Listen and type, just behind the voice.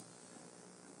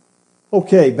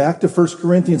Okay, back to 1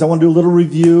 Corinthians. I want to do a little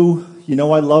review. You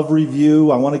know I love review.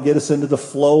 I want to get us into the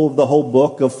flow of the whole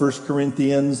book of 1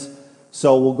 Corinthians.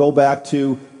 So we'll go back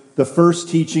to the first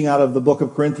teaching out of the book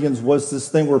of Corinthians was this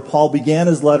thing where Paul began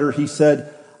his letter. He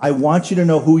said, I want you to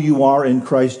know who you are in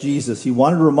Christ Jesus. He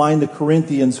wanted to remind the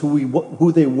Corinthians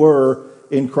who they were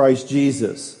in Christ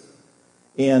Jesus.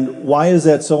 And why is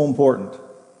that so important?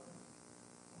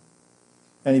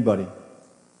 Anybody?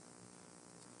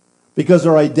 Because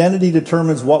our identity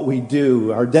determines what we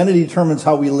do. Our identity determines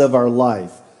how we live our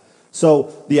life.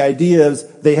 So the idea is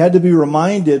they had to be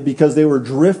reminded because they were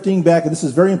drifting back. And this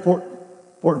is very important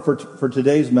for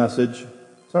today's message.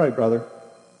 Sorry, brother.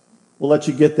 We'll let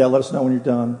you get that. Let us know when you're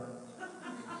done.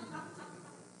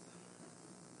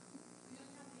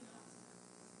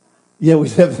 Yeah, we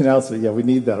have the announcement. Yeah, we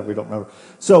need that if we don't remember.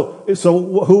 So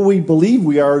who we believe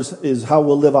we are is how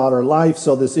we'll live out our life.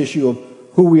 So this issue of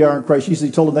who we are in Christ Jesus,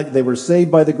 he told them that they were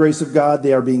saved by the grace of God,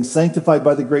 they are being sanctified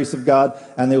by the grace of God,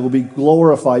 and they will be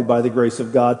glorified by the grace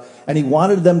of God. And he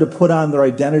wanted them to put on their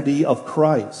identity of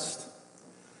Christ.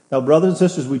 Now, brothers and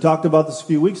sisters, we talked about this a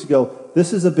few weeks ago.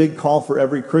 This is a big call for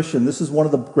every Christian. This is one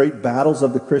of the great battles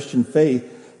of the Christian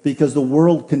faith because the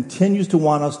world continues to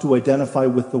want us to identify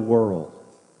with the world.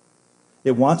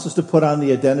 It wants us to put on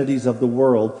the identities of the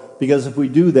world because if we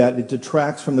do that, it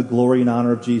detracts from the glory and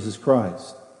honor of Jesus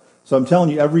Christ. So I'm telling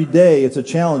you, every day it's a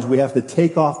challenge. We have to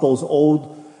take off those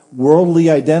old worldly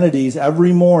identities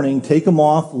every morning, take them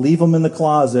off, leave them in the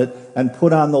closet, and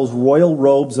put on those royal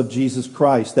robes of Jesus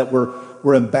Christ, that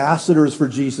we're ambassadors for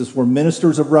Jesus. We're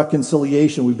ministers of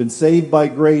reconciliation. We've been saved by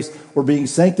grace. We're being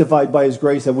sanctified by his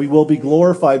grace, and we will be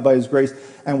glorified by his grace.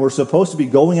 And we're supposed to be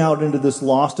going out into this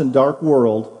lost and dark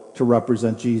world to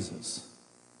represent Jesus.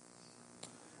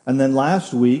 And then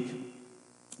last week,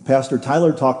 Pastor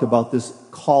Tyler talked about this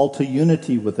call to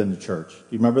unity within the church. Do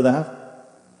you remember that?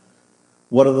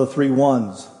 What are the three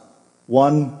ones?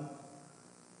 One,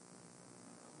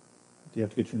 do you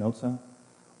have to get your notes out?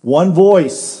 One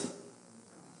voice,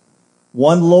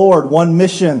 one Lord, one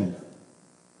mission.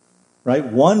 Right?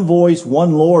 One voice,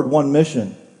 one Lord, one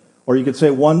mission. Or you could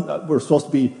say we're supposed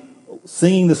to be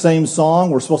singing the same song.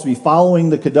 We're supposed to be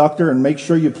following the conductor and make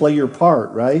sure you play your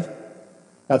part, right?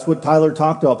 That's what Tyler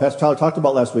talked about. Pastor Tyler talked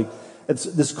about last week. It's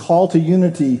this call to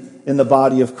unity in the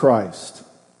body of Christ.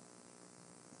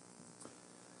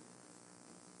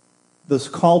 This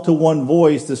call to one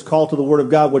voice, this call to the Word of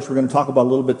God, which we're going to talk about a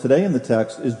little bit today in the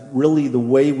text, is really the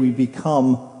way we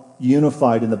become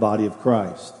unified in the body of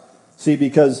Christ. See,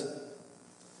 because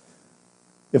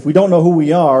if we don't know who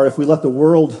we are, if we let the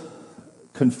world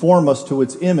conform us to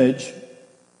its image,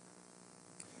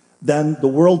 then the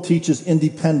world teaches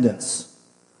independence.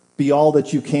 Be all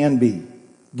that you can be.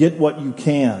 Get what you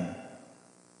can.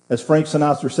 As Frank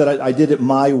Sinatra said, I did it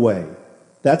my way.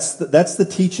 That's the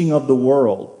teaching of the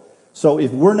world. So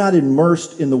if we're not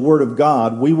immersed in the Word of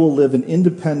God, we will live an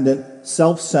independent,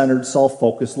 self-centered,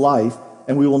 self-focused life,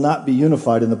 and we will not be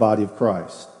unified in the body of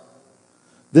Christ.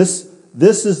 This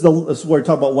is what we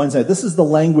talked about Wednesday. This is the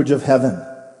language of heaven.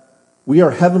 We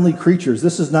are heavenly creatures.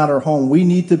 This is not our home. We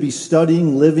need to be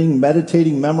studying, living,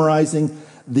 meditating, memorizing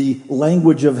the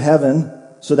language of heaven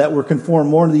so that we're conformed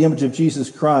more to the image of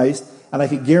Jesus Christ. And I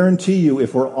can guarantee you,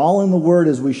 if we're all in the Word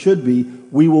as we should be,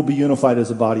 we will be unified as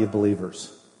a body of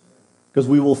believers. Because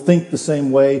we will think the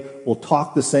same way, we'll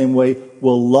talk the same way,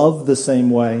 we'll love the same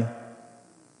way.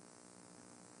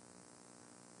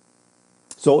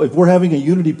 So if we're having a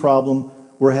unity problem,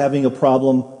 we're having a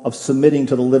problem of submitting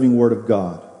to the living Word of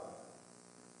God.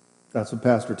 That's what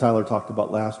Pastor Tyler talked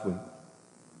about last week.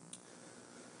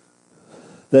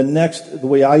 Then next, the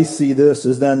way I see this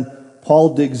is then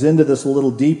Paul digs into this a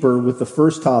little deeper with the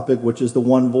first topic, which is the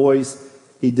one voice.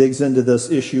 He digs into this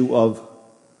issue of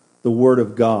the Word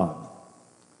of God.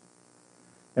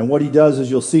 And what he does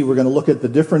is, you'll see, we're going to look at the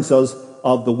differences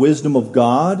of the wisdom of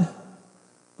God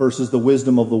versus the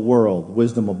wisdom of the world,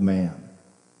 wisdom of man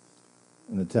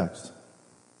in the text.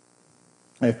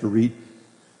 I have to read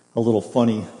a little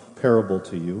funny parable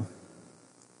to you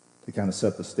to kind of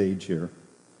set the stage here.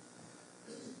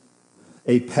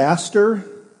 A pastor,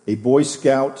 a Boy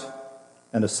Scout,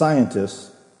 and a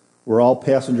scientist were all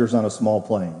passengers on a small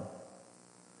plane.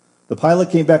 The pilot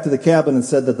came back to the cabin and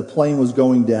said that the plane was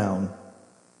going down,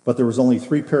 but there was only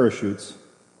 3 parachutes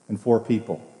and 4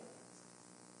 people.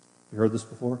 You heard this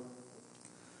before?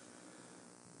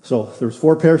 So there's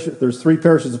 3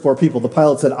 parachutes and 4 people. The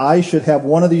pilot said, I should have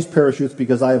one of these parachutes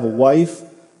because I have a wife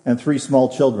and 3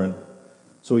 small children.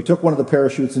 So he took one of the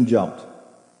parachutes and jumped.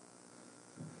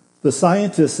 The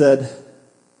scientist said,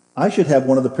 I should have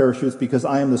one of the parachutes because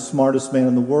I am the smartest man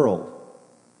in the world,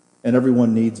 and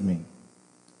everyone needs me.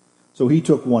 So he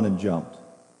took one and jumped.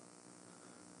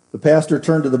 The pastor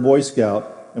turned to the Boy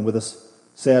Scout and with a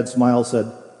sad smile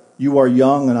said, "You are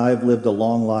young and I have lived a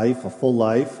long life, a full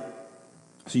life.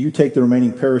 So you take the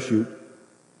remaining parachute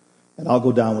and I'll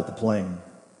go down with the plane."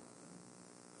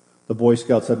 The Boy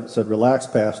Scout said, "Relax,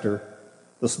 Pastor.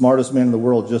 The smartest man in the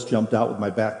world just jumped out with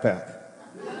my backpack."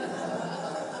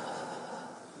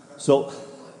 So,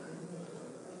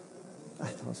 I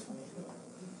thought it was funny.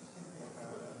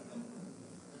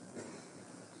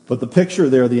 But the picture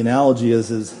there, the analogy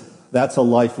is that's a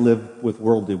life lived with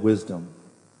worldly wisdom.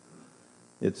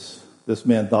 This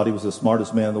man thought he was the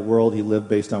smartest man in the world. He lived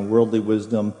based on worldly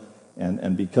wisdom,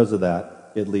 and because of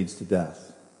that, it leads to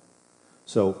death.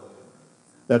 So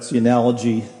that's the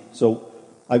analogy. So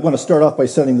I want to start off by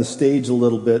setting the stage a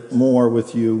little bit more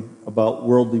with you about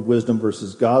worldly wisdom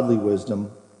versus godly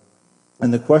wisdom.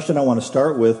 And the question I want to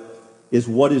start with is,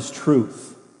 what is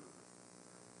truth?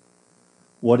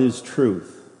 What is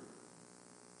truth?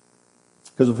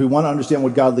 Because if we want to understand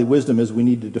what godly wisdom is, we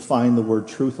need to define the word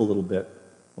truth a little bit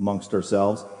amongst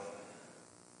ourselves.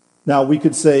 Now, we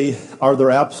could say, are there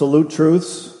absolute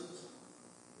truths?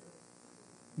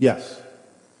 Yes.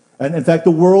 And in fact,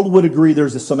 the world would agree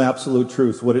there's some absolute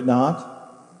truth, would it not?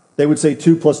 They would say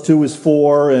 2 + 2 is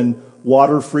 4, and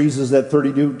water freezes at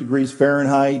 32 degrees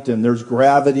Fahrenheit, and there's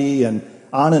gravity, and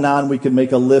on we can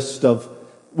make a list of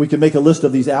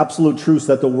these absolute truths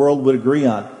that the world would agree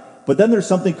on. But then there's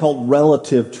something called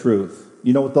relative truth.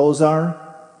 You know what those are?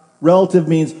 Relative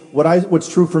means what's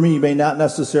true for me may not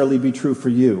necessarily be true for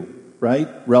you, right?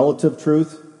 Relative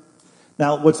truth.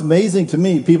 Now, what's amazing to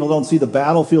me, people don't see the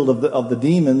battlefield of the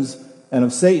demons and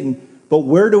of Satan, but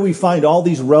where do we find all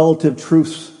these relative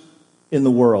truths in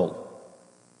the world?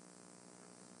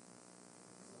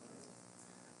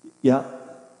 Yeah.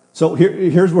 So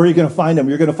here's where you're going to find them.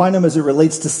 You're going to find them as it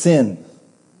relates to sin.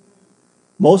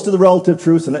 Most of the relative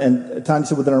truths, and Tanya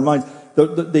said within our minds,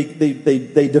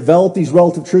 they develop these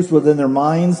relative truths within their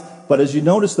minds, but as you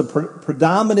notice, the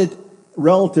predominant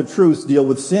relative truths deal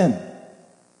with sin.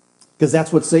 Because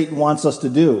that's what Satan wants us to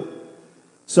do.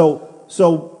 So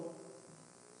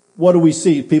what do we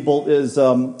see? People is,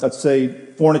 let's say,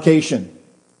 fornication,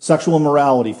 sexual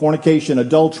immorality, fornication,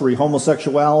 adultery,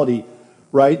 homosexuality,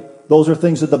 right? Those are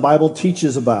things that the Bible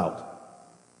teaches about.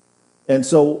 And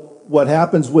so what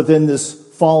happens within this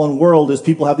fallen world is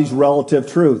people have these relative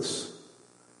truths.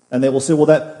 And they will say, well,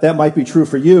 that might be true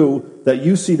for you, that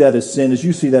you see that as sin, as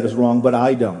you see that as wrong, but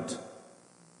I don't.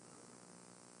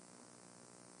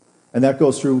 And that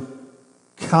goes through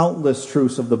countless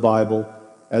truths of the Bible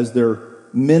as they're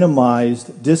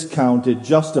minimized, discounted,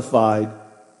 justified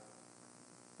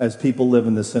as people live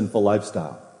in this sinful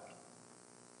lifestyle.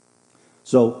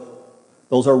 So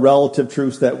those are relative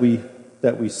truths that we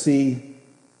see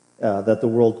that the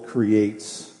world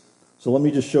creates. So let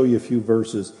me just show you a few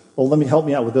verses. Well, help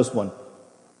me out with this one.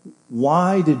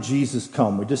 Why did Jesus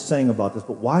come? We just sang about this,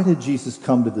 but why did Jesus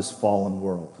come to this fallen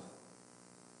world?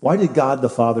 Why did God the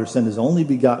Father send his only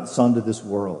begotten Son to this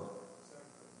world?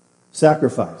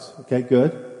 Sacrifice. Okay,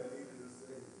 good.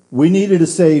 We needed a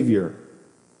Savior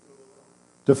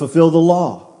to fulfill the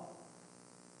law.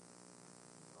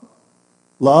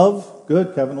 Love.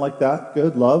 Good. Kevin liked that.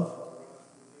 Good. Love.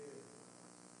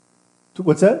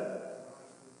 What's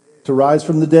that? To rise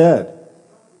from the dead.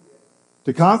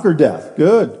 To conquer death.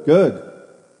 Good. Good.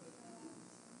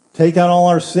 Take out all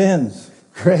our sins.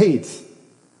 Great.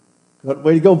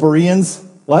 Way to go, Bereans.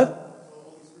 What?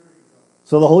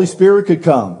 So the Holy Spirit could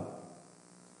come.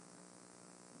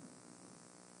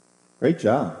 Great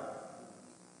job.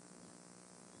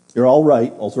 You're all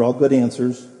right. Those are all good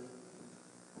answers.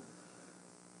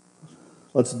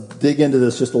 Let's dig into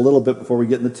this just a little bit before we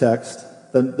get in the text.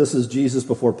 Then this is Jesus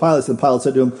before Pilate. And Pilate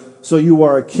said to him, "So you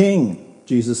are a king?"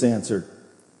 Jesus answered.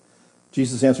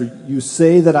 Jesus answered, "You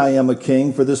say that I am a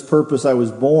king. For this purpose I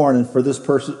was born, and for this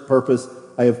purpose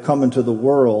I have come into the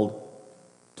world,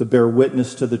 to bear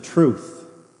witness to the truth."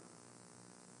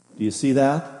 Do you see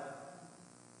that?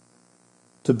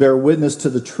 To bear witness to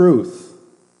the truth.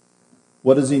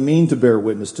 What does he mean to bear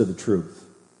witness to the truth?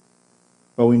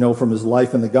 Well, we know from his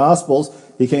life in the Gospels,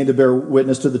 he came to bear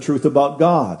witness to the truth about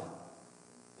God,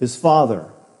 his Father.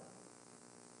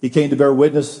 He came to bear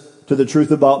witness to the truth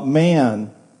about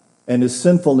man and his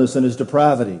sinfulness and his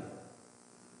depravity.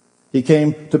 He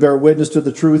came to bear witness to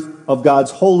the truth of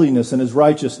God's holiness and his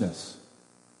righteousness.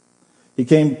 He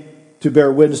came to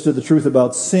bear witness to the truth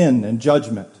about sin and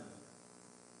judgment.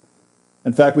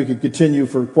 In fact, we could continue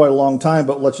for quite a long time,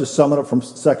 but let's just sum it up from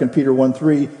 2 Peter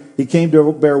 1:3. He came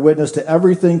to bear witness to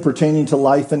everything pertaining to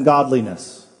life and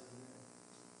godliness.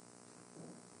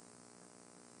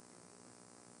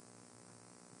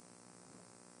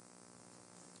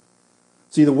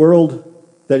 See, the world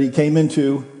that he came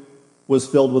into was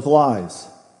filled with lies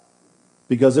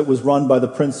because it was run by the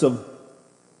prince of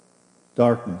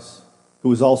darkness,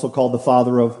 who is also called the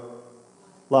father of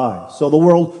lies. So the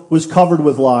world was covered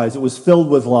with lies. It was filled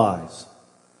with lies.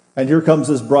 And here comes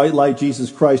this bright light,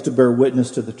 Jesus Christ, to bear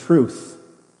witness to the truth.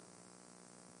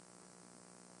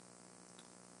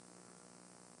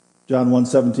 John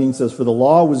 1:17 says, "For the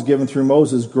law was given through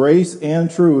Moses, grace and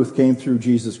truth came through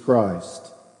Jesus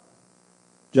Christ."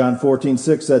 John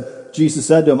 14:6 said, Jesus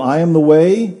said to him, "I am the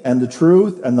way and the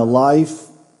truth and the life.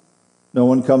 No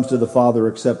one comes to the Father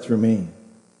except through me."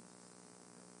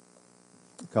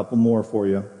 A couple more for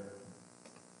you.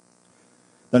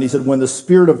 Then he said, "When the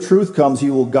Spirit of truth comes, he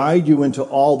will guide you into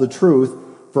all the truth,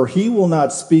 for he will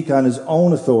not speak on his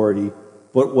own authority,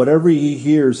 but whatever he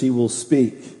hears he will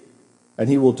speak, and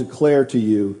he will declare to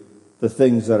you the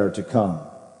things that are to come."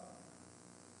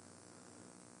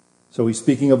 So he's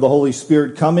speaking of the Holy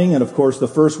Spirit coming, and of course the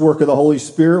first work of the Holy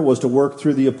Spirit was to work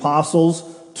through the apostles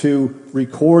to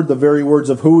record the very words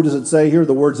of who does it say here?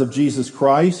 The words of Jesus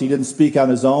Christ. He didn't speak on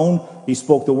his own. He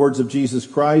spoke the words of Jesus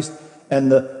Christ,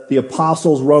 and the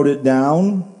apostles wrote it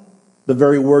down, the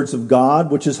very words of God,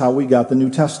 which is how we got the New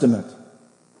Testament.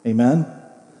 Amen?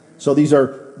 So these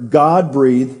are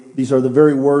God-breathed. These are the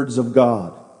very words of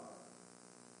God.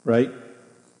 Right?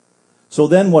 So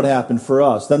then what happened for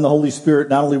us? Then the Holy Spirit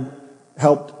not only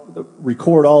helped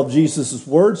record all of Jesus'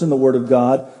 words in the Word of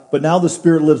God, but now the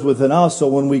Spirit lives within us. So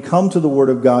when we come to the Word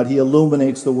of God, He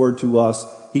illuminates the Word to us.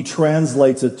 He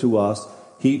translates it to us.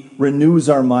 He renews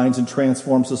our minds and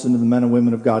transforms us into the men and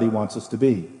women of God He wants us to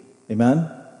be. Amen?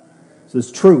 So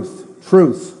it's truth,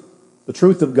 the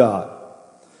truth of God.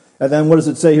 And then what does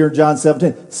it say here in John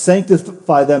 17?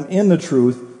 Sanctify them in the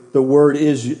truth. The Word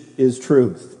is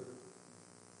truth.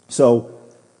 So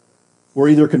we're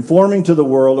either conforming to the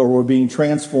world or we're being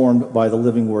transformed by the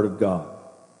living Word of God,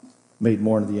 made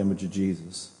more into the image of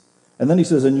Jesus. And then he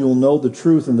says, and you'll know the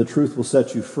truth, and the truth will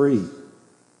set you free.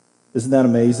 Isn't that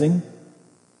amazing?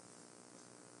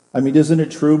 I mean, isn't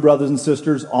it true, brothers and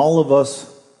sisters? All of us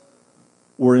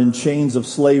were in chains of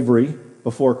slavery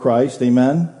before Christ.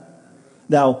 Amen?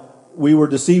 Now, we were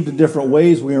deceived in different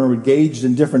ways. We were engaged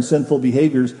in different sinful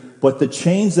behaviors. But the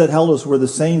chains that held us were the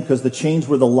same because the chains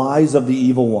were the lies of the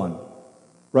evil one.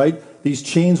 Right? These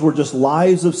chains were just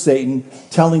lies of Satan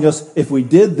telling us if we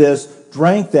did this,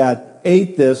 drank that,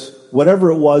 ate this,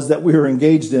 whatever it was that we were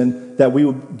engaged in, that we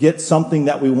would get something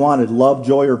that we wanted, love,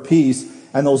 joy, or peace.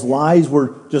 And those lies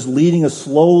were just leading us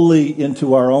slowly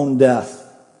into our own death.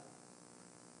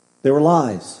 They were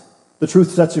lies. The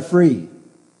truth sets you free.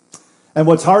 And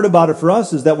what's hard about it for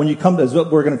us is that when you come to, as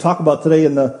what we're going to talk about today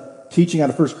in the teaching out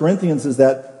of 1 Corinthians, is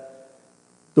that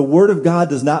the Word of God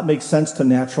does not make sense to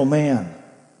natural man.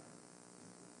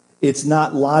 It's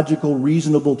not logical,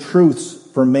 reasonable truths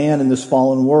for man in this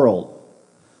fallen world.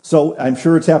 So I'm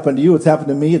sure it's happened to you. It's happened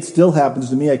to me. It still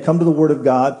happens to me. I come to the Word of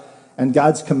God, and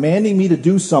God's commanding me to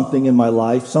do something in my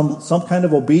life, some kind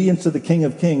of obedience to the King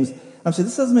of Kings. I'm saying,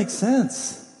 this doesn't make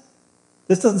sense.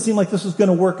 This doesn't seem like this is going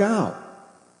to work out.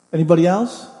 Anybody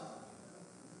else?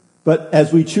 But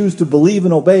as we choose to believe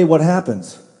and obey, what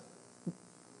happens?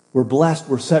 We're blessed.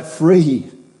 We're set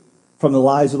free from the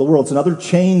lies of the world. It's another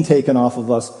chain taken off of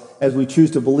us as we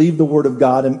choose to believe the Word of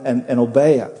God and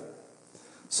obey it.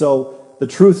 So the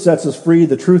truth sets us free.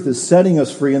 The truth is setting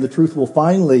us free, and the truth will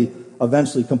finally,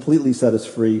 eventually, completely set us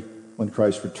free when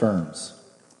Christ returns.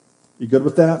 You good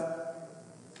with that?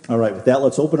 All right, with that,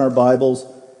 let's open our Bibles,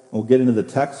 and we'll get into the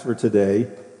text for today.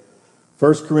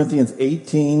 1 Corinthians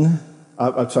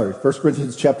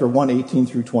chapter 1, 18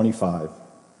 through 25.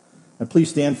 And please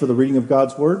stand for the reading of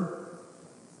God's Word.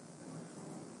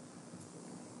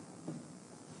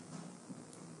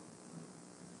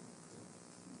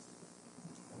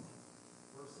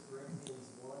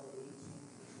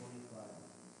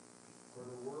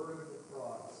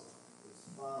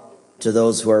 To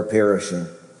those who are perishing,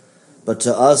 but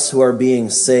to us who are being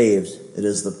saved, it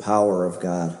is the power of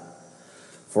God.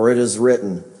 For it is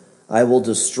written, I will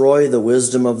destroy the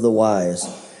wisdom of the wise,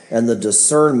 and the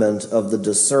discernment of the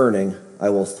discerning I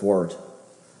will thwart.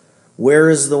 Where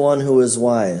is the one who is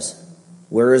wise?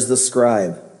 Where is the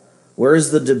scribe? Where is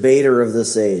the debater of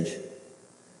this age?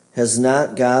 Has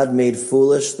not God made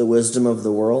foolish the wisdom of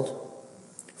the world?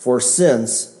 For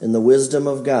since, in the wisdom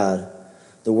of God,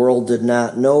 the world did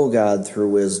not know God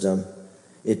through wisdom,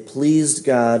 it pleased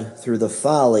God through the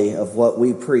folly of what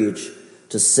we preach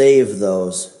to save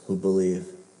those who believe.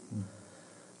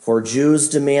 For Jews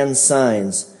demand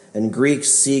signs, and Greeks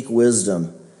seek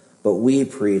wisdom, but we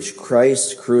preach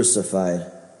Christ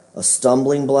crucified, a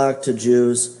stumbling block to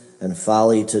Jews and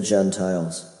folly to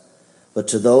Gentiles. But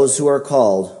to those who are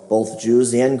called, both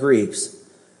Jews and Greeks,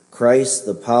 Christ,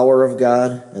 the power of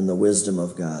God and the wisdom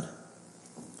of God.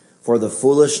 For the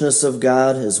foolishness of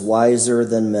God is wiser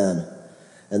than men,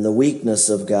 and the weakness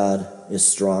of God is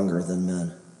stronger than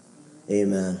men.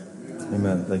 Amen.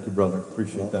 Amen. Thank you, brother.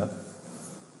 Appreciate that.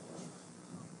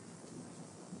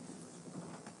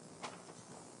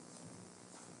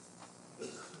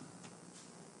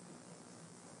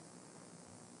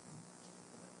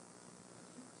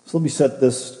 So let me set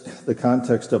the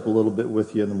context up a little bit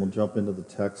with you, and then we'll jump into the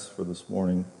text for this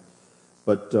morning.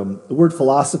 But the word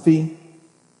philosophy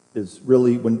is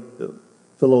really,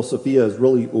 philosophia is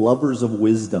really lovers of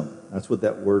wisdom. That's what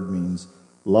that word means,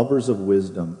 lovers of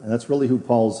wisdom. And that's really who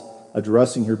Paul's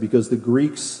addressing here, because the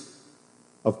Greeks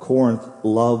of Corinth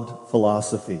loved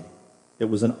philosophy. It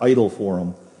was an idol for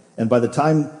them. And by the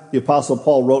time the Apostle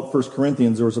Paul wrote 1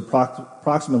 Corinthians, there was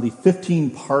approximately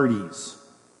 15 parties,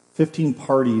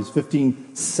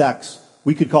 15 sects.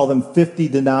 We could call them 50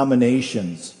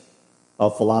 denominations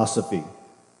of philosophy.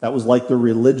 That was like the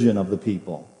religion of the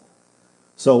people.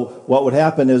 So what would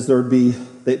happen is there would be,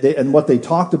 and what they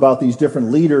talked about, these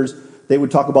different leaders, they would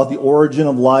talk about the origin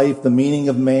of life, the meaning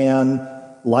of man,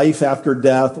 life after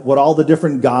death, what all the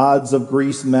different gods of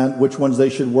Greece meant, which ones they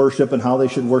should worship and how they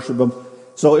should worship them.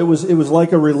 So it was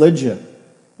like a religion.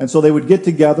 And so they would get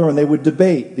together and they would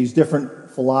debate. These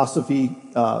different philosophy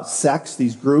sects,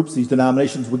 these groups, these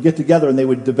denominations would get together and they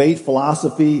would debate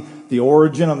philosophy, the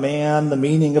origin of man, the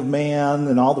meaning of man,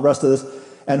 and all the rest of this.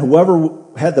 And whoever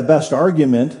had the best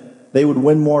argument, they would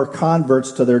win more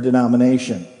converts to their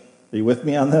denomination. Are you with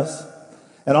me on this?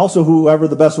 And also whoever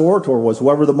the best orator was,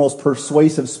 whoever the most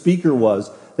persuasive speaker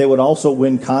was, they would also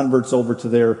win converts over to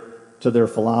their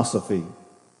philosophy.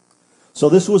 So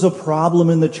this was a problem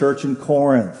in the church in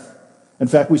Corinth. In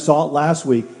fact, we saw it last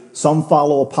week. Some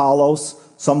follow Apollos,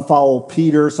 some follow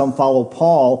Peter, some follow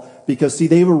Paul, because, see,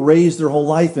 they were raised their whole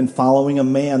life in following a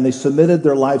man. They submitted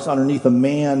their lives underneath a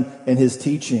man and his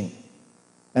teaching.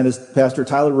 And as Pastor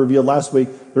Tyler revealed last week,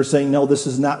 they're saying, no, this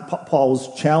is not,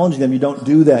 Paul's challenging them. You don't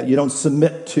do that. You don't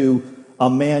submit to a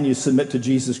man, you submit to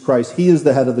Jesus Christ. He is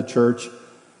the head of the church.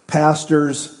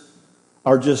 Pastors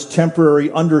are just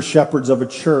temporary under-shepherds of a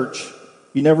church.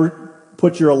 You never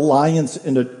put your alliance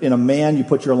in a man, you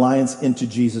put your alliance into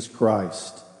Jesus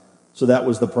Christ. So that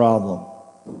was the problem.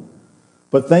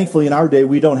 But thankfully in our day,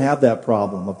 we don't have that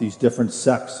problem of these different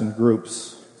sects and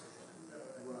groups.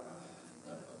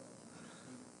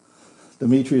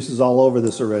 Demetrius is all over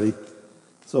this already.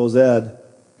 So is Ed.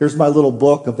 Here's my little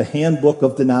book of the Handbook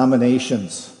of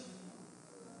Denominations.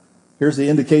 Here's the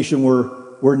indication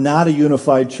we're not a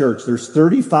unified church. There's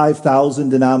 35,000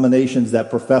 denominations that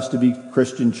profess to be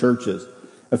Christian churches.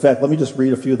 In fact, let me just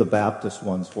read a few of the Baptist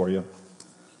ones for you.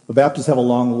 The Baptists have a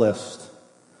long list.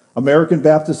 American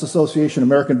Baptist Association,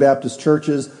 American Baptist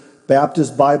Churches,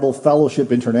 Baptist Bible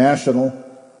Fellowship International,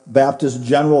 Baptist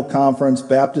General Conference,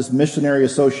 Baptist Missionary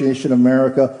Association of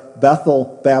America,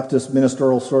 Bethel Baptist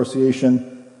Ministerial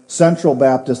Association, Central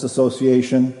Baptist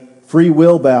Association, Free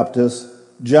Will Baptist,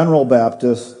 General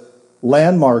Baptist,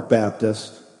 Landmark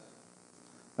Baptist,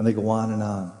 and they go on and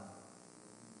on.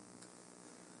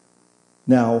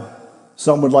 Now,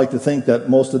 some would like to think that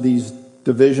most of these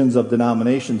divisions of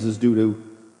denominations is due to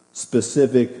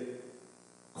specific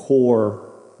core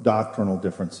doctrinal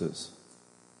differences,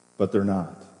 but they're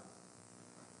not.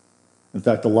 In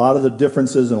fact, a lot of the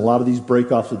differences and a lot of these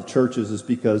breakoffs of the churches is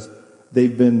because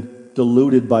they've been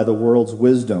diluted by the world's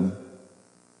wisdom.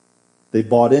 They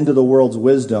bought into the world's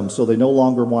wisdom, so they no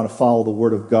longer want to follow the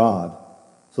Word of God.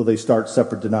 So they start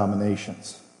separate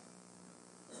denominations.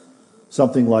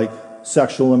 Something like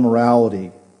sexual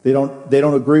immorality. They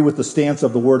don't agree with the stance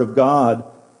of the Word of God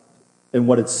and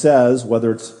what it says,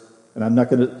 whether it's, and I'm not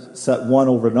going to set one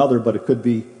over another, but it could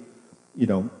be,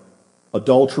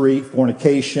 adultery,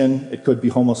 fornication. It could be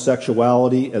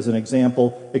homosexuality, as an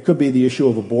example. It could be the issue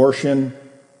of abortion.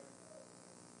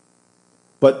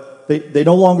 But they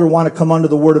no longer want to come under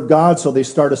the Word of God, so they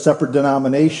start a separate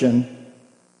denomination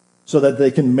so that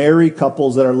they can marry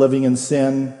couples that are living in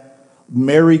sin,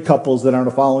 marry couples that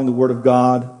aren't following the Word of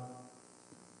God.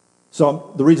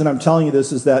 So the reason I'm telling you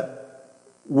this is that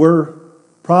we're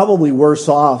probably worse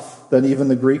off than even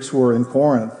the Greeks were in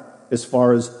Corinth as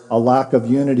far as a lack of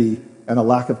unity and a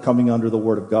lack of coming under the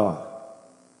Word of God.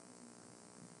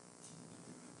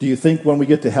 Do you think when we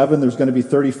get to heaven there's going to be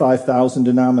 35,000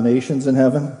 denominations in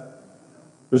heaven?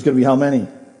 There's going to be how many?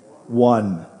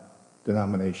 One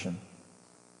denomination.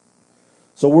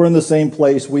 So we're in the same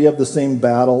place. We have the same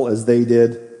battle as they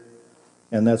did.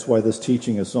 And that's why this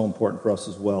teaching is so important for us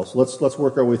as well. So let's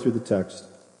work our way through the text.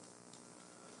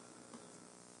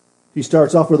 He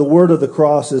starts off with the word of the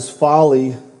cross is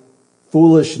folly,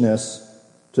 foolishness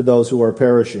to those who are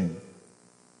perishing.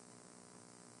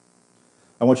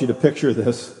 I want you to picture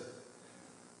this.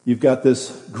 You've got this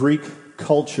Greek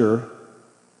culture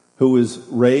who is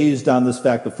raised on this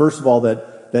fact that, first of all,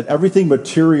 that everything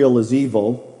material is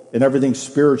evil and everything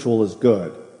spiritual is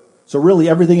good. So really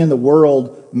everything in the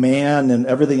world, man and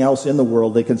everything else in the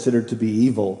world, they considered to be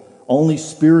evil. Only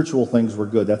spiritual things were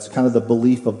good. That's kind of the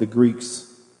belief of the Greeks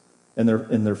in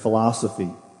their philosophy.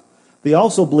 They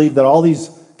also believed that all these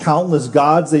countless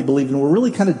gods they believed in were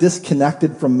really kind of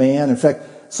disconnected from man. In fact,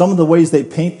 some of the ways they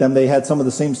paint them, they had some of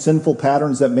the same sinful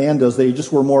patterns that man does. They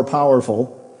just were more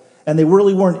powerful. And they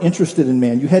really weren't interested in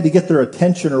man. You had to get their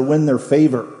attention or win their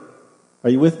favor. Are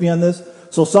you with me on this?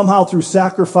 So somehow through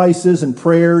sacrifices and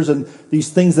prayers and these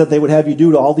things that they would have you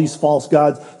do to all these false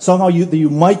gods, somehow you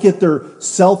might get their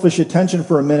selfish attention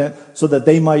for a minute so that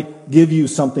they might give you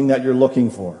something that you're looking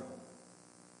for.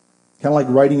 Kind of like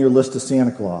writing your list to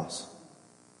Santa Claus.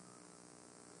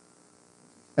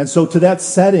 And so to that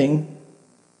setting,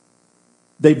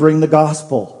 they bring the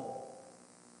gospel.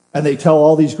 And they tell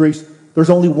all these Greeks, there's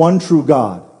only one true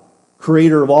God,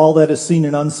 creator of all that is seen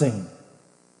and unseen.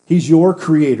 He's your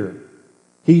creator.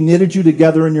 He knitted you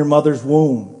together in your mother's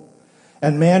womb.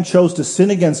 And man chose to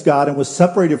sin against God and was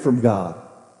separated from God.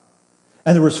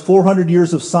 And there was 400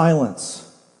 years of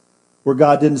silence where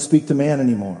God didn't speak to man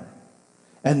anymore.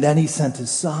 And then he sent his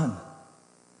son,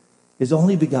 his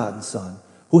only begotten son,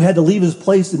 who had to leave his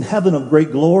place in heaven of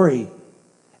great glory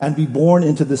and be born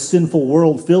into the sinful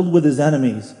world filled with his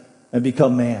enemies and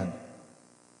become man.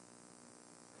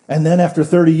 And then after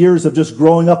 30 years of just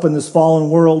growing up in this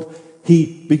fallen world,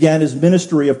 he began his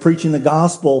ministry of preaching the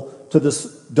gospel to this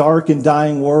dark and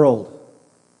dying world.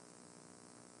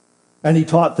 And he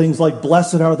taught things like,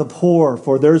 blessed are the poor,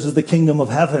 for theirs is the kingdom of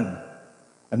heaven.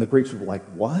 And the Greeks were like,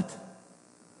 what?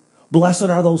 Blessed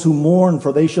are those who mourn,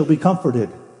 for they shall be comforted.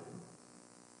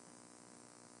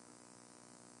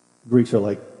 The Greeks are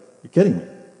like, you're kidding me.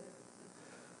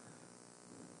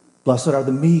 Blessed are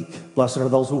the meek. Blessed are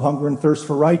those who hunger and thirst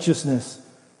for righteousness.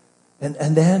 And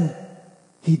then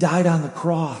he died on the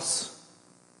cross.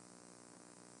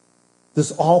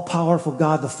 This all-powerful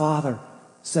God the Father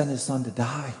sent his son to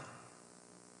die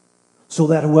so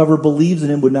that whoever believes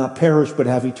in him would not perish but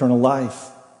have eternal life.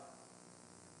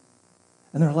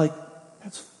 And they're like,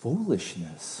 that's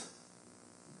foolishness.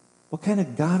 What kind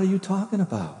of God are you talking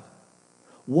about?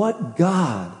 What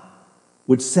God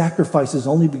would sacrifice his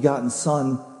only begotten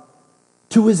son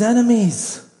to his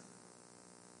enemies?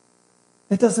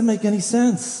 It doesn't make any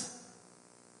sense.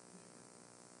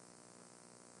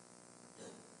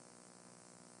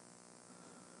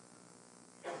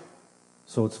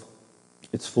 So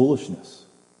it's foolishness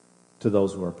to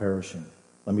those who are perishing.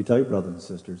 Let me tell you, brothers and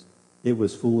sisters, it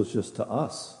was foolishness to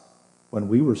us when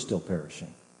we were still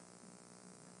perishing.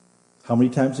 How many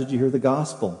times did you hear the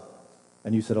gospel?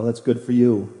 And you said, oh, that's good for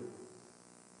you.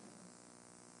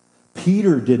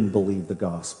 Peter didn't believe the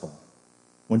gospel.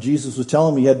 When Jesus was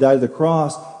telling him he had died on the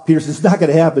cross, Peter said, it's not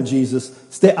going to happen, Jesus.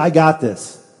 Stay, I got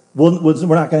this. We're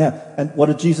not going to have. And what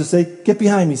did Jesus say? Get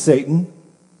behind me, Satan.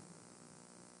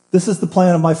 This is the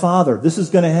plan of my Father. This is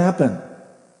going to happen.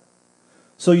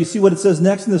 So you see what it says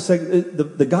next in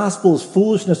the gospel is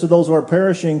foolishness to those who are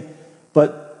perishing.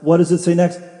 But what does it say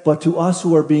next? But to us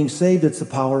who are being saved, it's the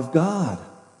power of God.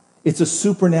 It's a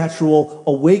supernatural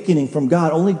awakening from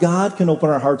God. Only God can open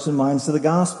our hearts and minds to the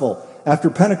gospel. After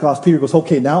Pentecost, Peter goes,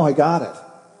 okay, now I got it.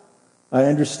 I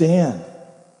understand.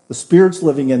 The Spirit's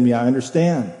living in me. I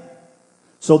understand.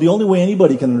 So the only way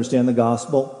anybody can understand the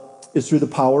gospel is through the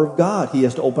power of God. He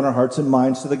has to open our hearts and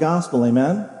minds to the gospel.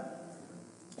 Amen?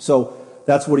 So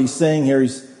that's what he's saying here.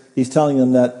 He's telling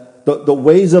them that the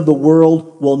ways of the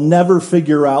world will never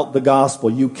figure out the gospel.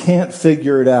 You can't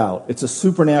figure it out. It's a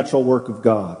supernatural work of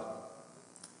God.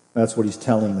 That's what he's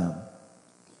telling them.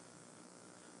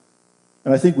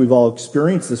 And I think we've all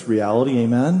experienced this reality.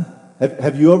 Amen?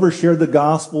 Have you ever shared the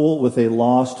gospel with a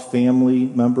lost family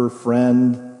member,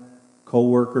 friend,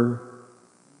 co-worker?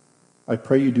 I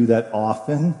pray you do that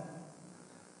often.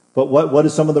 But what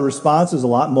is some of the responses?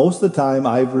 Most of the time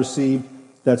I've received,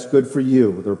 that's good for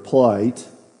you. They're polite,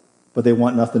 but they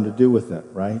want nothing to do with it,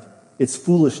 right? It's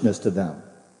foolishness to them.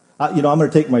 I'm going to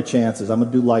take my chances. I'm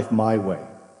going to do life my way.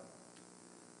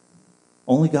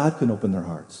 Only God can open their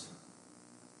hearts.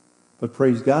 But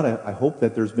praise God, I hope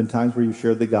that there's been times where you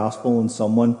shared the gospel and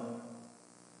someone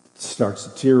starts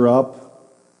to tear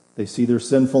up. They see their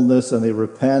sinfulness and they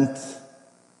repent,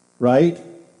 right?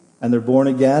 And they're born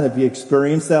again. If you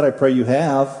experienced that, I pray you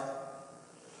have.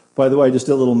 By the way, I just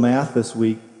did a little math this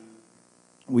week.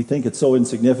 we think it's so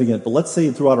insignificant, but let's say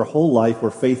throughout our whole life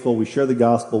we're faithful, we share the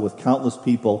gospel with countless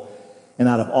people, and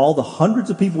out of all the hundreds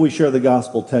of people we share the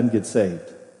gospel, 10 get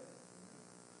saved.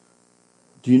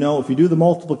 Do you know, if you do the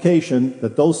multiplication,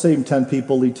 that those same 10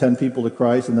 people lead 10 people to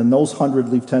Christ, and then those 100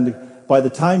 lead 10 to... By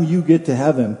the time you get to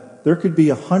heaven, there could be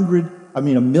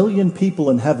 1,000,000 people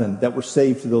in heaven that were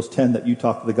saved through those 10 that you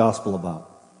talked the gospel about.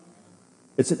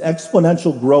 It's an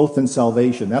exponential growth in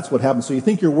salvation. That's what happens. So you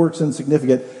think your work's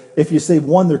insignificant. If you save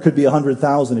 1, there could be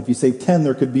 100,000. If you save 10,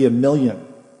 there could be 1,000,000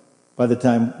 by the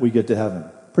time we get to heaven.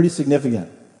 Pretty significant.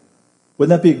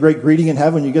 Wouldn't that be a great greeting in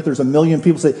heaven? You get there's 1,000,000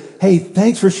 people say, hey,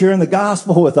 thanks for sharing the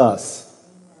gospel with us.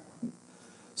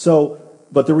 So,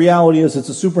 but the reality is it's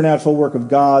a supernatural work of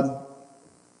God,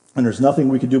 and there's nothing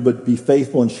we can do but be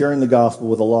faithful in sharing the gospel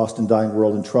with a lost and dying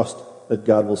world and trust that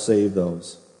God will save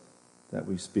those that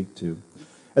we speak to.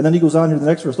 And then he goes on here in the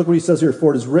next verse. Look what he says here.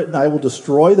 For it is written, I will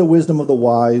destroy the wisdom of the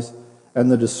wise,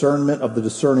 and the discernment of the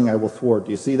discerning I will thwart.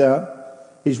 Do you see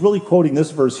that? He's really quoting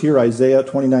this verse here, Isaiah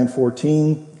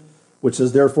 29:14, which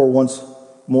says, therefore once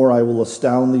more I will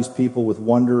astound these people with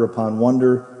wonder upon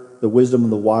wonder. The wisdom of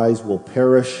the wise will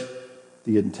perish.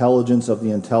 The intelligence of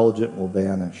the intelligent will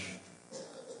vanish.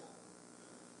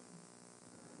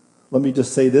 Let me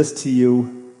just say this to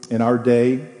you in our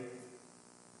day.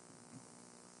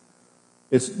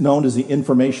 It's known as the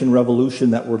information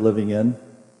revolution that we're living in.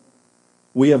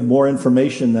 We have more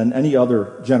information than any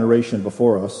other generation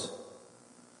before us.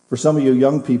 For some of you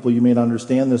young people, you may not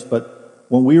understand this, but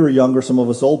when we were younger, some of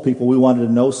us old people, we wanted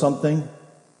to know something.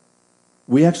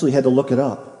 We actually had to look it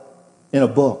up in a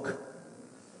book.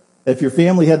 If your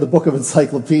family had the book of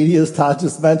encyclopedias, Todd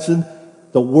just mentioned,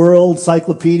 the world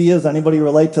encyclopedias, anybody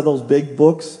relate to those big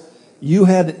books?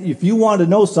 If you wanted to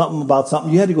know something about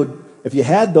something, you had to go. If you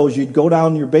had those, you'd go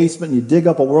down in your basement and you'd dig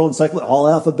up a world encyclopedia, all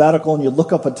alphabetical, and you'd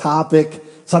look up a topic.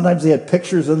 Sometimes they had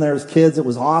pictures in there as kids. It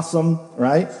was awesome,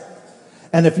 right?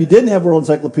 And if you didn't have world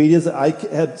encyclopedias, I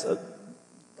had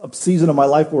a season of my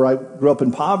life where I grew up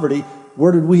in poverty.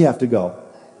 Where did we have to go?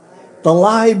 The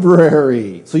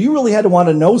library. So you really had to want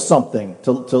to know something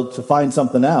to find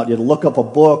something out. You had to look up a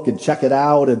book and check it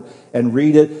out and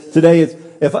read it. Today,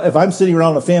 if I'm sitting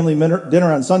around a family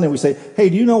dinner on Sunday, we say, hey,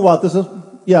 do you know what this is?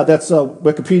 Yeah, that's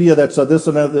Wikipedia. That's this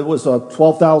and that. It was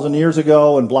 12,000 years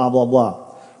ago and blah, blah,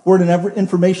 blah. We're in an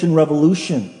information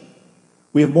revolution.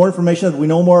 We have more information. We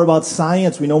know more about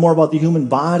science. We know more about the human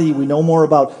body. We know more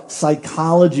about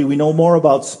psychology. We know more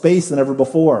about space than ever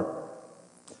before.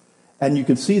 And you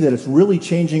can see that it's really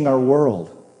changing our world.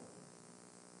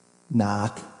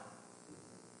 Not.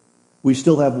 We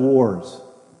still have wars.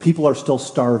 People are still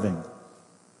starving.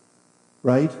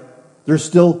 Right? There's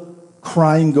still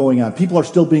crime going on. People are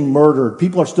still being murdered.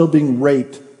 People are still being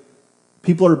raped.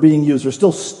 People are being used. There's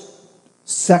still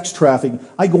sex trafficking.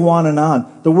 I go on and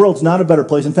on. The world's not a better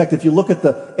place. In fact, if you look at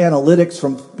the analytics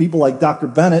from people like Dr.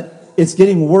 Bennett, it's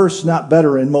getting worse, not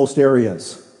better in most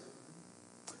areas.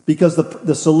 Because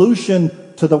the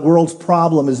solution to the world's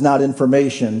problem is not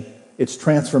information, it's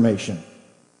transformation.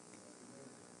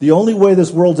 The only way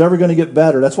this world's ever going to get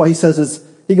better, that's why he says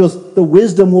he goes, the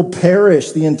wisdom will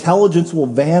perish, the intelligence will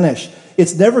vanish.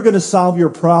 It's never going to solve your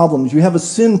problems. You have a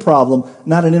sin problem,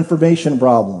 not an information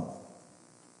problem.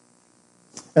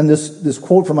 And this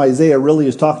quote from Isaiah really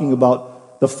is talking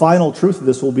about the final truth of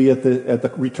this will be at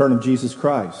the return of Jesus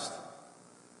Christ.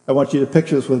 I want you to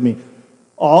picture this with me.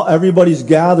 Everybody's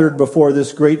gathered before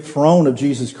this great throne of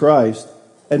Jesus Christ,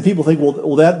 and people think,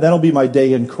 well, that'll be my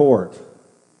day in court.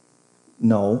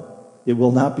 No, it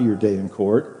will not be your day in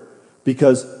court.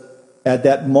 Because at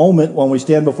that moment when we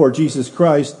stand before Jesus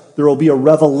Christ, there will be a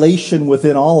revelation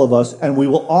within all of us, and we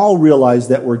will all realize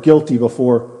that we're guilty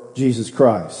before Jesus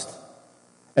Christ.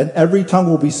 And every tongue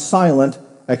will be silent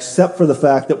except for the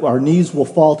fact that our knees will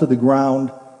fall to the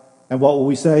ground. And what will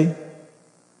we say?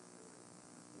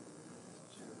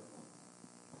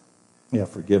 Yeah,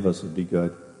 forgive us would be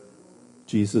good.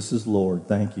 Jesus is Lord.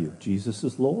 Thank you. Jesus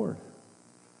is Lord.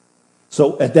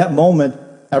 So at that moment,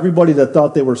 everybody that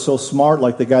thought they were so smart,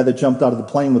 like the guy that jumped out of the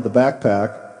plane with the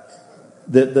backpack,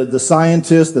 the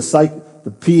scientists, the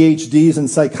PhDs in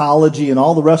psychology, and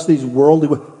all the rest of these worldly,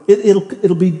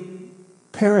 it'll be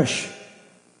perish.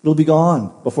 It'll be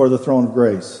gone before the throne of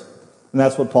grace. And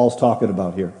that's what Paul's talking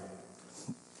about here.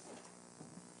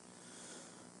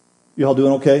 You all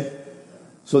doing okay?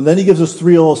 So then he gives us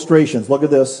 3 illustrations. Look at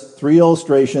this. 3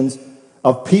 illustrations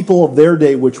of people of their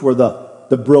day, which were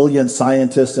the brilliant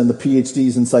scientists and the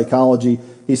PhDs in psychology.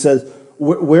 He says,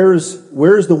 where's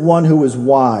the one who is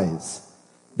wise?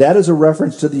 That is a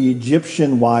reference to the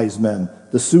Egyptian wise men,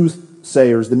 the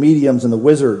soothsayers, the mediums, and the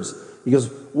wizards. He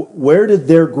goes, where did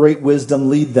their great wisdom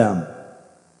lead them?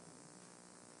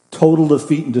 total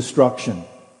defeat and destruction.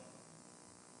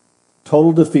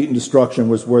 Total defeat and destruction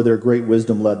was where their great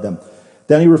wisdom led them.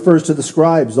 Then he refers to the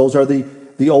scribes. Those are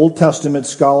the Old Testament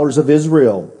scholars of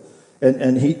Israel. And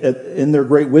in their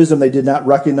great wisdom, they did not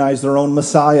recognize their own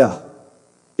Messiah.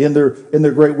 In their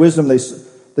great wisdom,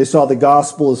 they saw the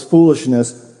gospel as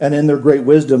foolishness, and in their great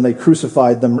wisdom, they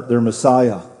crucified their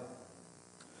Messiah.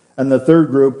 And the third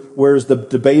group, where's the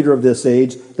debater of this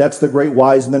age? That's the great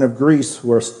wise men of Greece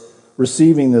who are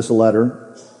receiving this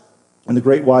letter. And the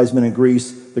great wise men in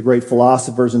Greece, the great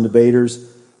philosophers and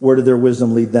debaters, where did their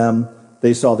wisdom lead them?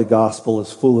 They saw the gospel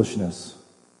as foolishness.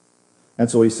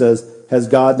 And so he says, has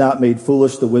God not made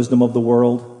foolish the wisdom of the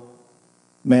world?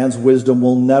 Man's wisdom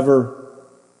will never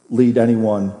lead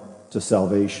anyone to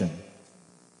salvation.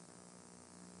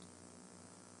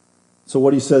 So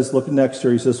what he says, look next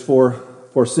here, he says,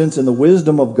 For since in the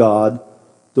wisdom of God,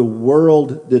 the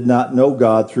world did not know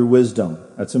God through wisdom.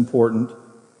 That's important.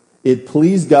 It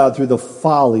pleased God through the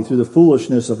folly, through the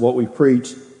foolishness of what we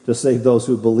preach to save those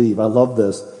who believe. I love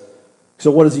this.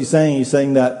 So what is he saying? He's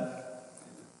saying that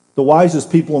the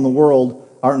wisest people in the world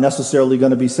aren't necessarily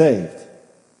going to be saved.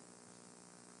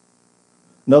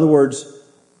 In other words,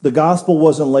 the gospel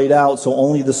wasn't laid out so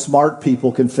only the smart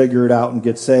people can figure it out and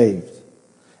get saved.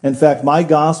 In fact, my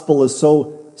gospel is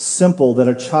so simple that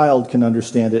a child can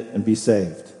understand it and be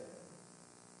saved.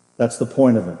 That's the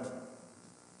point of it.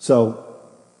 So,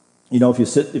 if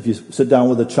you sit down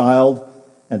with a child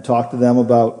and talk to them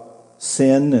about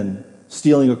sin and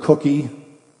stealing a cookie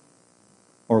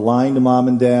or lying to mom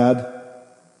and dad,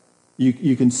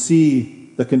 you can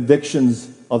see the convictions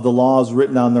of the laws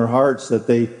written on their hearts, that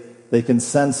they can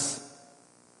sense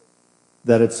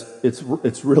that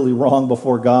it's really wrong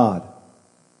before God.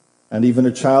 And even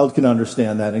a child can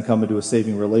understand that and come into a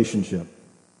saving relationship.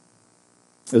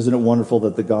 Isn't it wonderful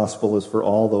that the gospel is for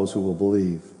all those who will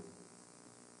believe?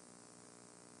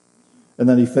 And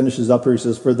then he finishes up here, he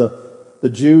says, For the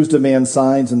Jews demand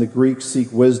signs and the Greeks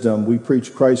seek wisdom. We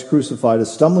preach Christ crucified, a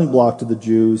stumbling block to the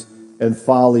Jews and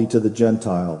folly to the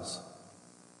Gentiles.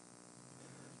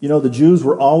 The Jews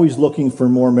were always looking for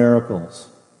more miracles.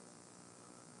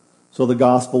 So the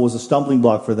gospel was a stumbling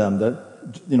block for them. That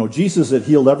Jesus had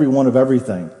healed everyone of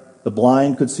everything. The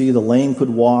blind could see, the lame could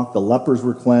walk, the lepers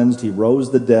were cleansed, he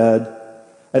rose the dead.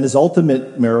 And his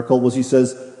ultimate miracle was, he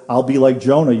says, I'll be like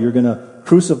Jonah, you're going to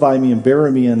crucify me and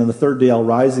bury me, and on the third day I'll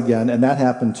rise again. And that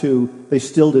happened too. They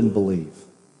still didn't believe.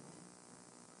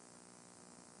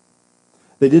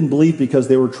 They didn't believe because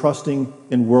they were trusting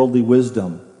in worldly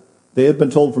wisdom. They had been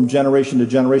told from generation to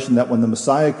generation that when the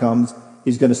Messiah comes,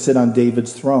 he's going to sit on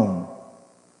David's throne.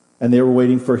 And they were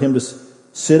waiting for him to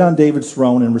sit on David's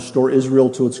throne and restore Israel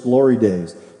to its glory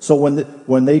days. So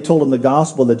when they told him the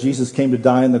gospel that Jesus came to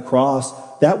die on the cross,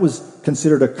 that was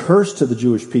considered a curse to the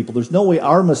Jewish people. There's no way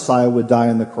our Messiah would die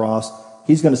on the cross.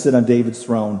 He's going to sit on David's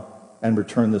throne and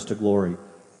return this to glory.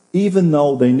 Even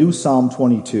though they knew Psalm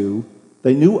 22,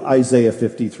 they knew Isaiah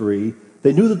 53,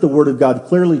 they knew that the Word of God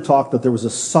clearly talked that there was a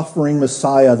suffering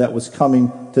Messiah that was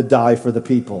coming to die for the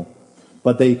people.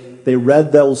 But they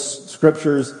read those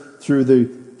scriptures through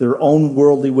their own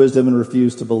worldly wisdom and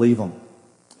refused to believe them.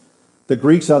 The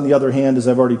Greeks, on the other hand, as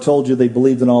I've already told you, they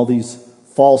believed in all these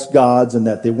false gods and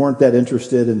that they weren't that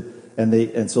interested,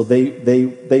 and so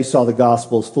they saw the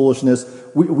gospel as foolishness.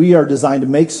 We are designed to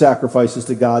make sacrifices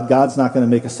to God. God's not going to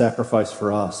make a sacrifice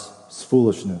for us. It's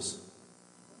foolishness.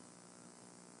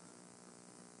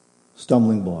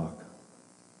 Stumbling block.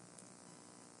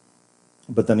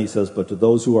 But then he says, but to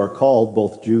those who are called,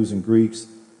 both Jews and Greeks,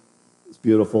 it's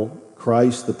beautiful.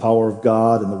 Christ, the power of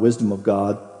God and the wisdom of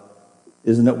God.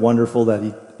 Isn't it wonderful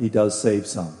that he does save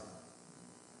some?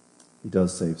 He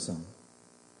does save some.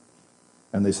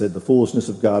 And they said, the foolishness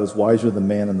of God is wiser than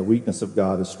man, and the weakness of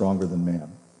God is stronger than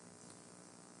man.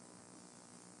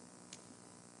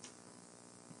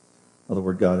 In other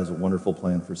words, God has a wonderful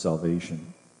plan for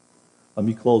salvation. Let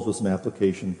me close with some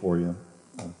application for you.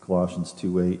 Colossians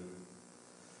 2:8.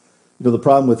 The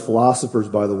problem with philosophers,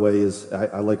 by the way, is,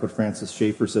 I like what Francis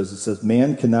Schaeffer says. It says,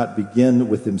 man cannot begin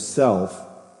with himself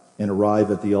and arrive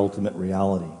at the ultimate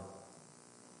reality.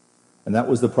 And that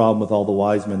was the problem with all the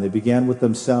wise men. They began with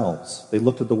themselves. They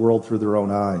looked at the world through their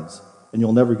own eyes. And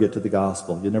you'll never get to the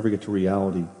gospel. You'll never get to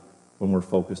reality when we're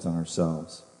focused on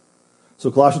ourselves.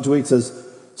 So Colossians 2:8 says,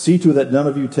 see to it that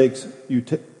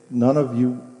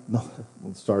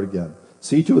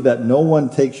See to it that no one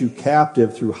takes you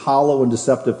captive through hollow and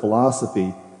deceptive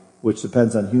philosophy, which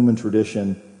depends on human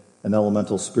tradition and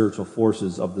elemental spiritual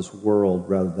forces of this world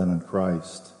rather than on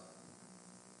Christ.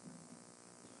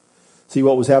 See,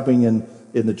 what was happening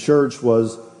in the church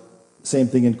was Same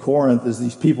thing in Corinth, is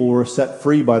these people were set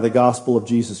free by the gospel of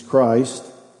Jesus Christ,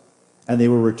 and they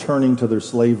were returning to their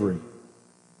slavery.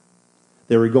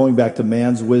 They were going back to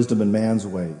man's wisdom and man's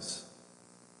ways.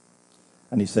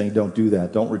 And he's saying, don't do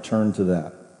that. Don't return to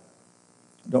that.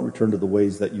 Don't return to the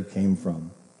ways that you came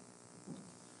from.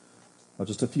 Now,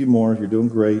 just a few more. You're doing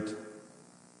great.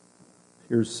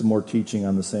 Here's some more teaching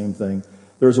on the same thing.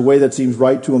 There's a way that seems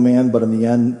right to a man, but in the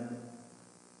end,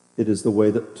 it is the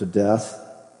way to death.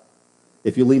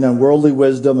 If you lean on worldly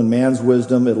wisdom and man's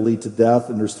wisdom, it'll lead to death.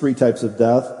 And there's 3 types of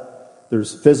death.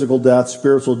 There's physical death,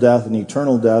 spiritual death, and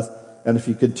eternal death. And if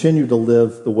you continue to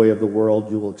live the way of the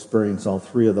world, you will experience all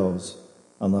 3 of those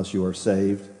unless you are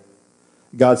saved.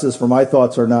 God says, for my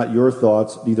thoughts are not your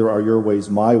thoughts, neither are your ways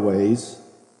my ways.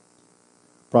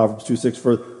 Proverbs 2:6,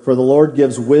 for the Lord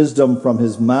gives wisdom, from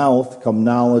his mouth come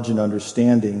knowledge and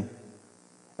understanding.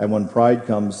 And when pride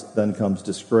comes, then comes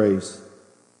disgrace.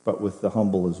 But with the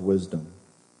humble is wisdom.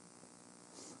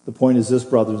 The point is this,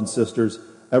 brothers and sisters,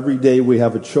 every day we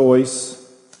have a choice.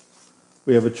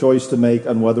 We have a choice to make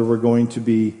on whether we're going to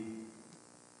be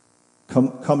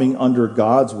coming under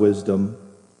God's wisdom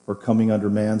or coming under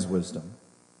man's wisdom.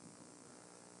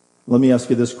 Let me ask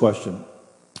you this question.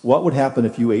 What would happen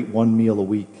if you ate 1 meal a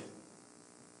week?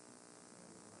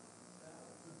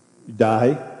 You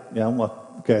die? Yeah,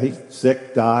 well, okay.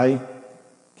 Sick, die.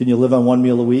 Can you live on 1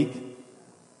 meal a week?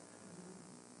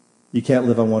 You can't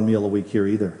live on 1 meal a week here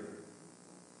either.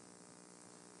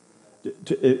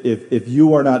 If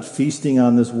you are not feasting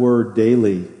on this word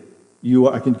daily,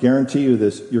 I can guarantee you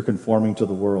this, you're conforming to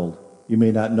the world. You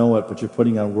may not know it, but you're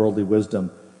putting on worldly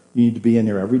wisdom. You need to be in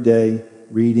here every day,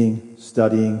 reading,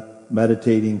 studying,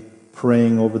 meditating,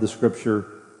 praying over the scripture,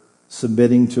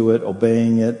 submitting to it,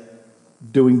 obeying it,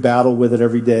 doing battle with it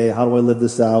every day. How do I live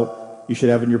this out? You should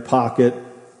have in your pocket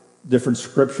different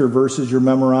scripture verses you're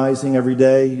memorizing every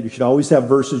day. You should always have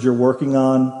verses you're working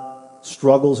on,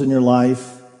 struggles in your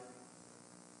life.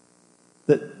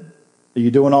 Are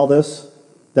you doing all this?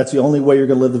 That's the only way you're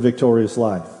going to live the victorious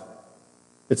life.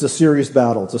 It's a serious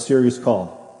battle. It's a serious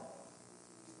call.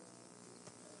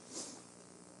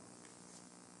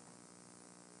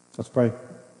 Let's pray.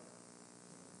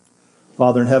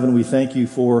 Father in heaven, we thank you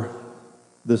for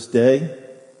this day.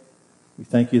 We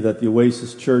thank you that the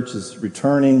Oasis Church is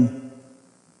returning.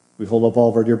 We hold up all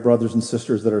of our dear brothers and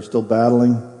sisters that are still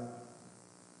battling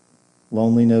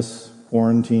loneliness,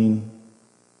 quarantine.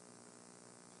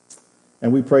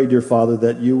 And we pray, dear Father,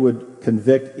 that you would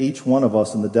convict each one of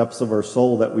us in the depths of our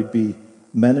soul, that we'd be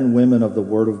men and women of the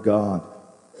Word of God,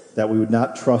 that we would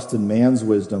not trust in man's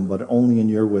wisdom, but only in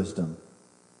your wisdom.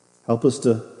 Help us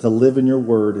to live in your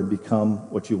word and become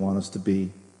what you want us to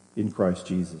be in Christ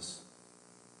Jesus.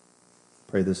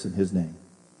 Pray this in his name.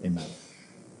 Amen.